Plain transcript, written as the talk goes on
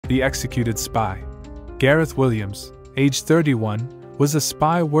The executed spy. Gareth Williams, age 31, was a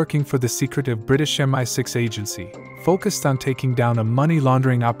spy working for the secretive British MI6 agency, focused on taking down a money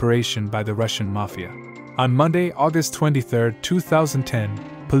laundering operation by the Russian mafia. On Monday, August 23,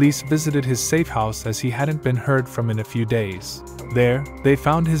 2010, police visited his safe house as he hadn't been heard from in a few days. There, they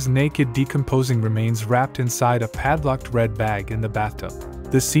found his naked, decomposing remains wrapped inside a padlocked red bag in the bathtub.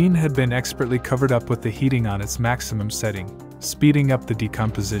 The scene had been expertly covered up with the heating on its maximum setting, speeding up the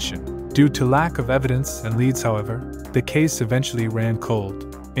decomposition. Due to lack of evidence and leads, however, the case eventually ran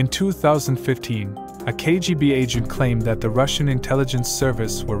cold. In 2015, a KGB agent claimed that the Russian intelligence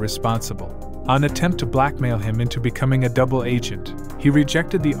service were responsible. On attempt to blackmail him into becoming a double agent, he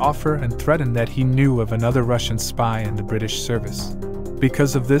rejected the offer and threatened that he knew of another Russian spy in the British service.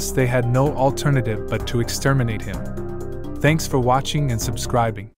 Because of this, they had no alternative but to exterminate him. Thanks for watching and subscribing.